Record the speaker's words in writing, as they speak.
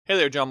Hey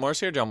there, John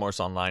Morris here,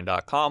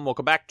 johnmorrisonline.com.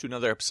 Welcome back to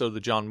another episode of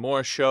the John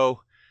Morris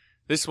Show.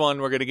 This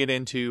one, we're going to get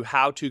into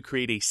how to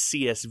create a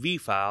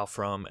CSV file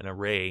from an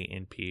array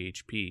in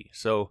PHP.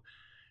 So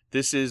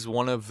this is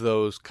one of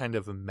those kind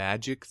of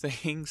magic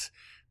things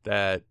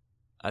that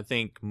I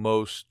think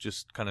most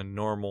just kind of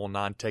normal,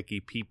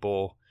 non-techie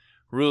people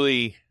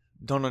really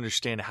don't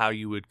understand how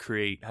you would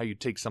create, how you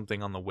take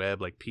something on the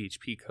web like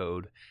PHP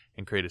code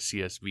and create a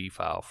CSV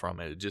file from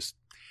it. It just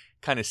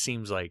kind of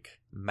seems like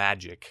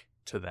magic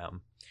to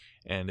them.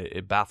 And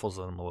it baffles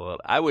them a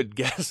little. I would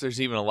guess there's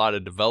even a lot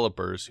of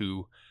developers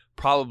who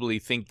probably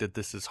think that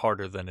this is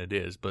harder than it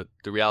is, but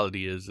the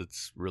reality is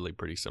it's really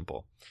pretty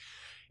simple.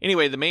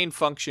 Anyway, the main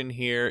function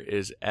here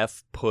is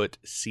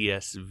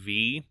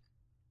fput_csv,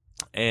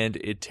 and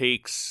it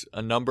takes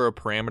a number of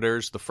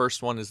parameters. The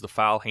first one is the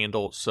file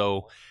handle,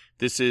 so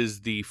this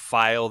is the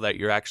file that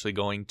you're actually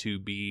going to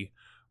be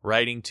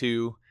writing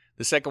to.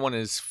 The second one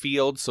is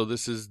field, so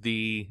this is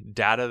the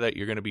data that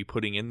you're going to be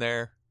putting in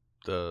there.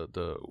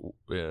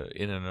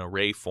 In an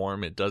array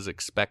form, it does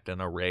expect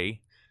an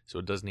array, so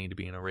it does need to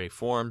be an array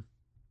form.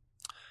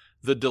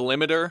 The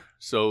delimiter,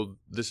 so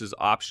this is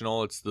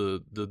optional. It's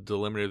the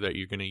delimiter that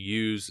you're going to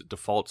use. It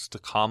defaults to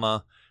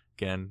comma.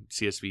 Again,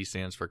 CSV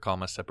stands for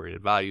comma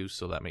separated values,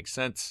 so that makes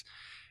sense.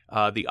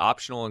 The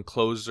optional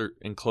enclosure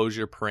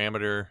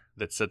parameter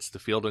that sets the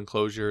field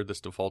enclosure.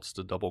 This defaults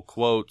to double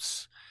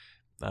quotes.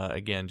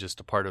 Again, just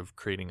a part of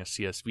creating a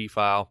CSV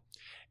file.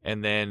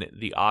 And then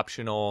the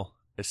optional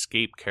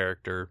escape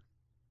character,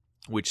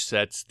 which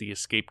sets the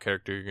escape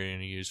character you're going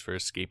to use for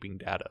escaping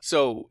data.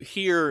 So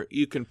here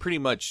you can pretty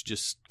much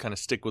just kind of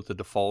stick with the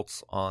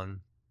defaults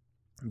on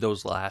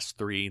those last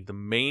three. The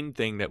main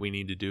thing that we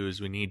need to do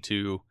is we need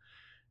to,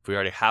 if we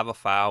already have a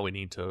file, we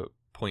need to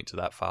point to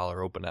that file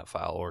or open that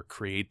file or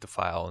create the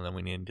file, and then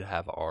we need to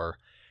have our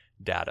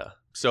data.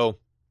 So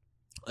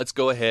let's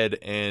go ahead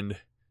and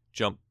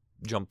jump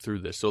through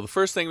this. So the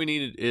first thing we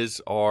need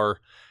is our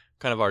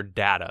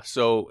data.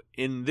 So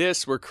in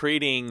this, we're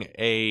creating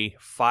a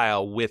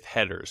file with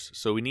headers.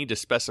 So we need to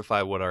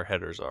specify what our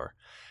headers are.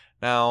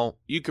 Now,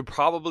 you could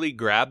probably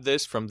grab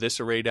this from this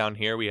array down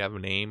here. We have a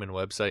name and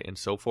website and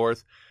so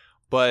forth.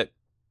 But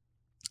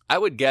I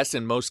would guess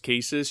in most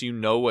cases, you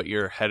know what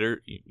you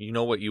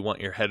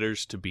want your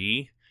headers to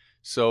be.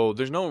 So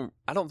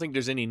I don't think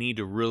there's any need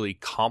to really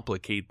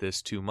complicate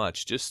this too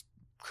much. Just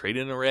create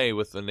an array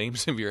with the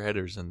names of your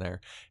headers in there,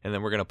 and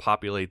then we're going to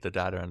populate the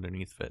data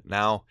underneath it.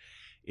 Now,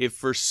 if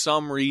for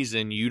some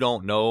reason you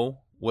don't know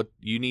what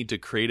you need to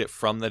create it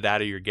from the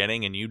data you're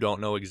getting and you don't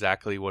know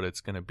exactly what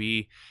it's going to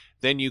be,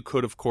 then you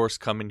could, of course,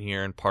 come in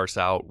here and parse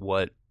out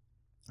what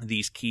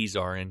these keys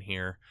are in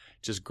here.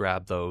 Just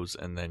grab those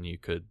and then you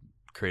could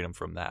create them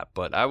from that.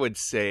 But I would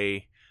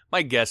say,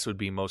 my guess would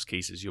be most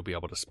cases you'll be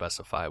able to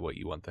specify what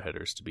you want the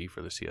headers to be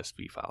for the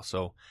CSV file.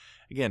 So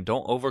again,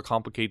 don't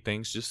overcomplicate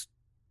things. Just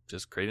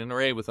create an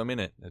array with them in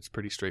it. It's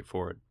pretty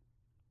straightforward.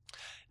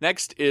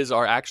 Next is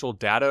our actual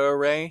data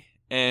array.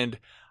 And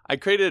I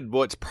created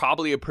what's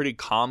probably a pretty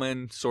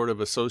common sort of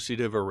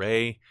associative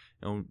array,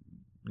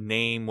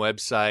 name,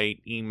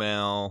 website,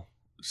 email,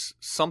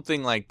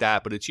 something like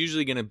that. But it's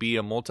usually going to be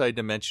a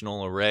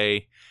multi-dimensional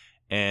array,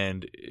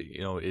 and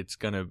it's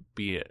going to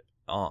be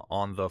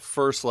on the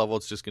first level.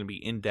 It's just going to be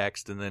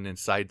indexed, and then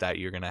inside that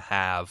you're going to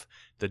have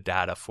the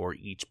data for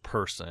each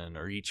person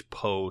or each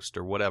post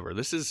or whatever.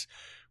 This is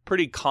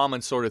pretty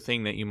common sort of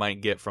thing that you might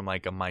get from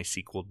like a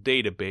MySQL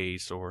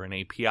database or an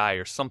API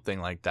or something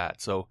like that.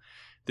 So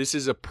this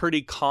is a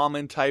pretty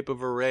common type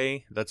of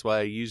array. That's why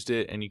I used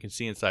it. And you can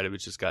see inside of it,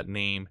 it's just got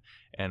name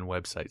and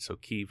website. So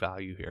key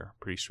value here,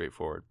 pretty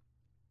straightforward.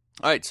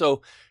 All right.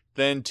 So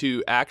then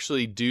to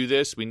actually do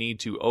this, we need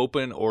to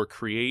open or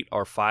create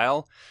our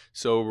file.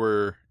 So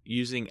we're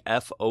using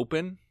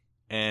fopen,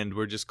 and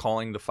we're just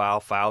calling the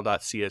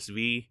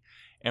file.csv.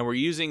 And we're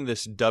using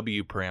this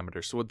W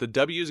parameter. So what the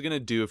W is going to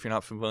do, if you're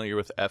not familiar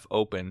with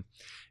fopen,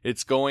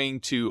 it's going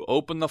to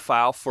open the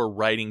file for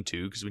writing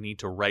to, because we need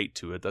to write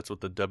to it. That's what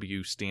the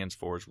W stands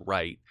for, is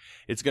write.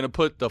 It's going to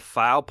put the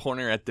file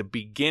pointer at the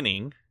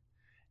beginning,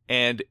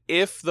 and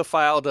if the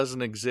file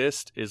doesn't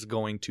exist, is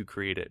going to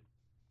create it.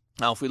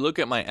 Now, if we look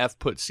at my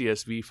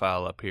fput_csv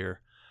file up here,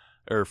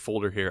 or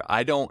folder here,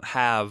 I don't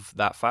have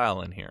that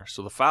file in here.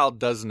 So the file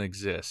doesn't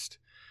exist.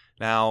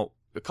 Now,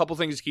 a couple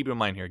things to keep in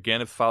mind here.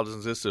 Again, if the file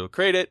doesn't exist, it'll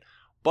create it.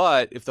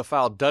 But if the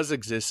file does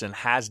exist and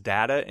has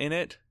data in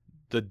it,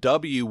 the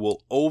W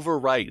will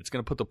overwrite. It's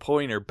going to put the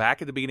pointer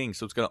back at the beginning,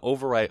 so it's going to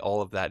overwrite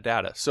all of that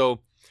data.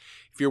 So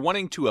if you're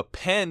wanting to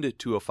append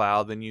to a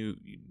file, then you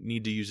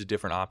need to use a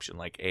different option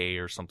like A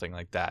or something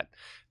like that.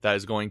 That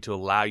is going to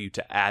allow you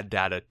to add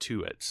data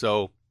to it.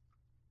 So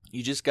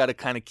you just got to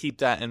kind of keep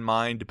that in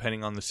mind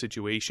depending on the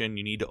situation.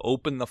 You need to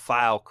open the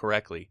file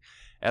correctly.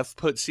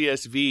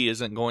 fput_csv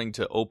isn't going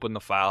to open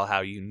the file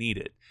how you need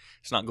it.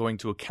 It's not going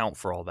to account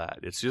for all that.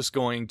 It's just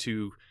going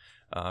to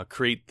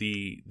create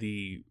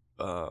the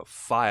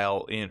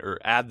file in, or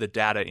add the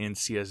data in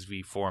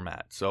CSV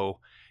format. So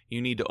you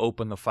need to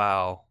open the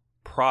file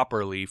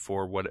properly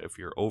for what if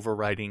you're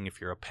overwriting, if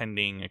you're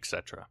appending,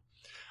 etc.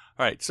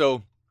 All right,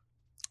 so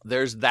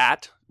there's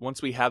that.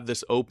 Once we have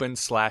this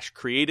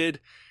open/created,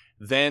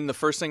 then the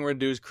first thing we're going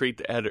to do is create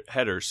the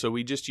headers. So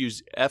we just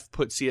use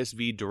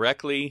fput.csv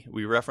directly.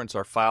 We reference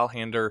our file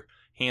handler,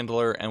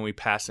 and we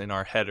pass in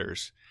our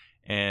headers.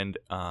 And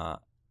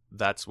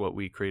that's what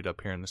we create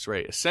up here in this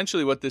array.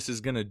 Essentially what this is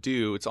going to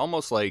do, it's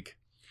almost like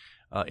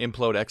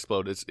implode,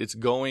 explode. It's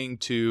going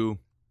to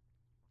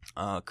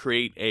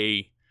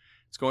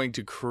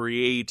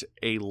create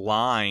a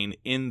line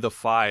in the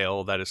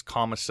file that is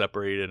comma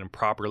separated and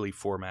properly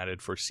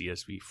formatted for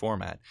CSV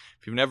format.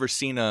 If you've never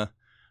seen a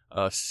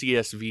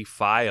CSV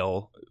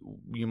file,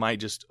 you might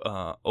just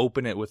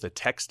open it with a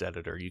text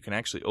editor. You can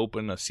actually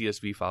open a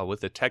CSV file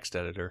with a text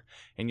editor,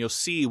 and you'll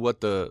see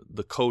what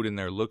the code in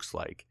there looks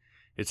like.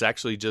 It's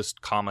actually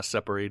just comma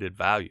separated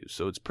values,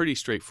 so it's pretty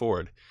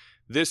straightforward.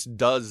 This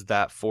does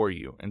that for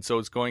you, and so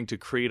it's going to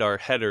create our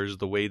headers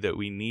the way that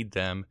we need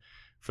them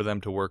for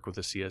them to work with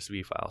a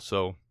CSV file.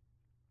 So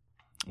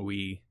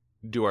we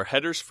do our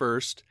headers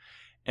first,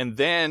 and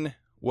then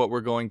what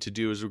we're going to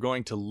do is we're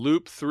going to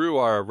loop through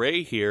our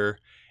array here,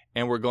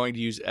 and we're going to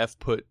use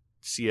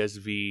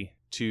fput.csv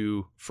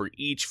for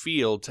each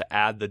field to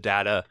add the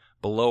data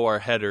below our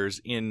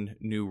headers in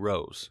new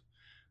rows.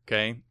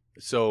 Okay,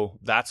 so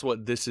that's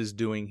what this is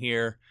doing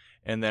here,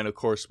 and then of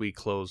course we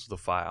close the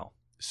file.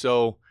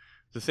 So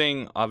the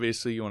thing,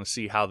 obviously you want to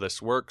see how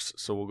this works,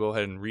 so we'll go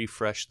ahead and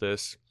refresh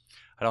this.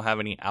 I don't have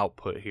any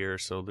output here,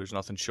 so there's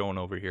nothing showing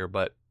over here,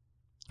 but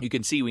you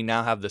can see we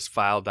now have this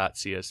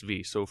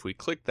file.csv. So if we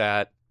click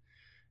that,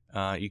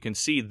 you can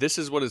see this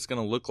is what it's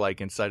going to look like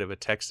inside of a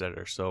text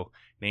editor. So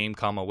name,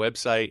 comma,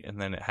 website,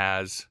 and then it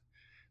has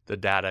the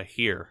data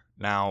here.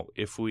 Now,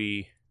 if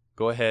we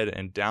go ahead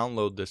and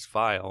download this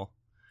file,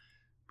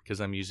 because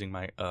I'm using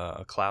my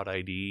Cloud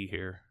IDE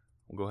here,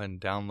 we'll go ahead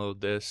and download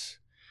this,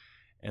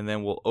 and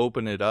then we'll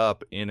open it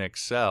up in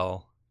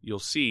Excel. You'll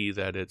see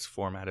that it's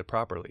formatted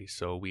properly.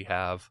 So we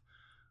have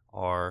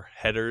our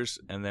headers,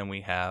 and then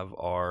we have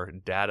our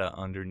data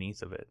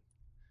underneath of it.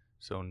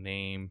 So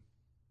name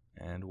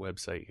and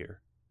website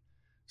here.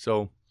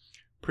 So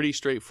pretty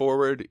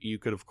straightforward. You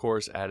could of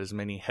course add as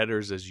many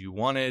headers as you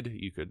wanted.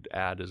 You could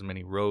add as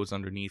many rows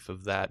underneath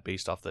of that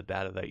based off the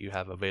data that you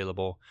have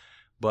available.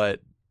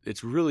 But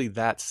it's really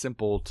that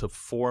simple to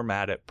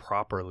format it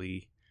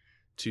properly.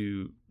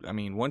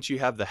 Once you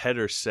have the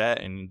header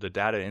set and the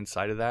data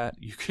inside of that,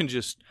 you can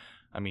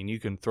you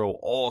can throw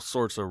all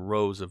sorts of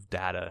rows of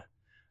data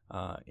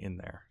in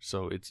there.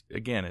 So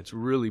it's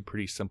really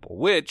pretty simple,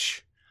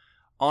 which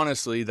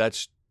honestly,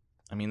 that's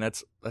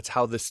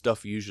how this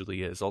stuff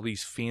usually is. All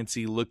these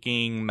fancy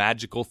looking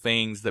magical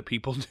things that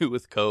people do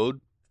with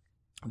code,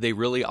 they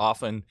really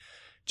often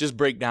just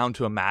break down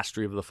to a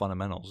mastery of the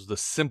fundamentals, the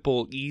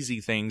simple, easy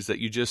things that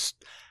you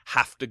just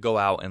have to go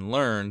out and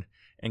learn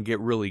and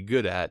get really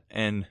good at.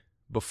 And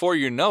before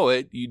you know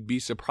it, you'd be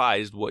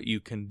surprised what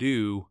you can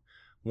do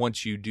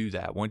once you do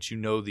that, once you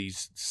know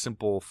these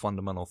simple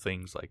fundamental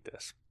things like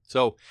this.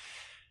 So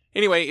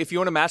anyway, if you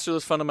want to master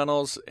those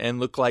fundamentals and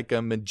look like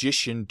a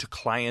magician to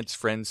clients,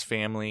 friends,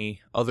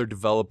 family, other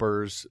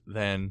developers,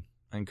 then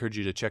I encourage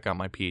you to check out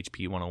my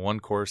PHP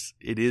 101 course.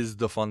 It is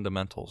the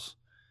fundamentals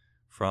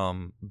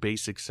from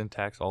basic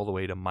syntax all the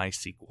way to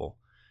MySQL.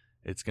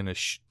 It's going to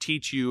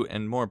teach you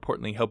and, more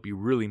importantly, help you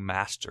really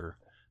master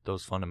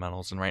those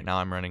fundamentals. And right now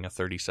I'm running a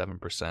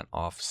 37%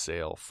 off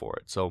sale for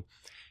it. So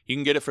you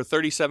can get it for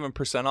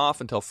 37% off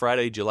until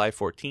Friday, July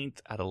 14th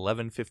at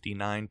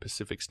 11:59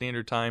 Pacific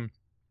Standard Time.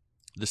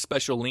 The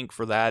special link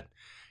for that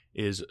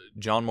is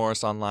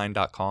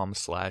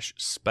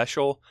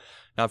johnmorrisonline.com/special.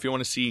 Now, if you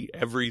want to see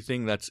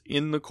everything that's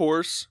in the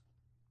course,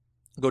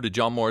 go to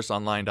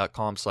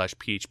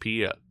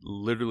johnmorrisonline.com/php.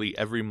 Literally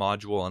every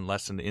module and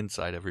lesson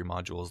inside every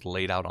module is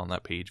laid out on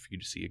that page for you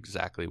to see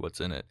exactly what's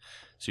in it,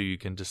 so you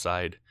can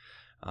decide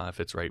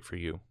if it's right for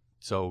you.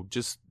 So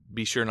just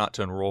be sure not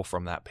to enroll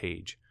from that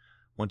page.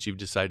 Once you've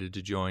decided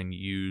to join,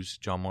 use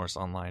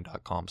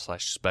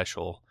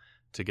johnmorrisonline.com/special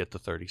to get the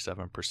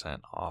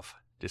 37% off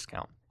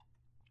discount.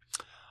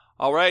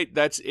 All right,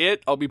 that's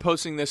it. I'll be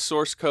posting this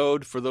source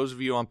code for those of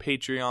you on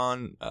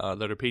Patreon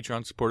that are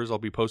Patreon supporters. I'll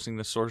be posting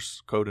the source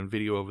code and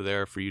video over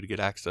there for you to get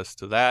access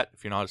to that.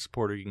 If you're not a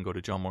supporter, you can go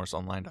to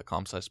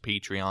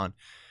johnmorrisonline.com/Patreon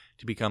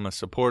to become a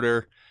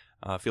supporter.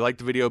 If you like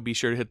the video, be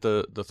sure to hit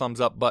the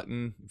thumbs up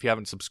button. If you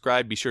haven't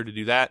subscribed, be sure to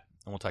do that,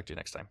 and we'll talk to you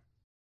next time.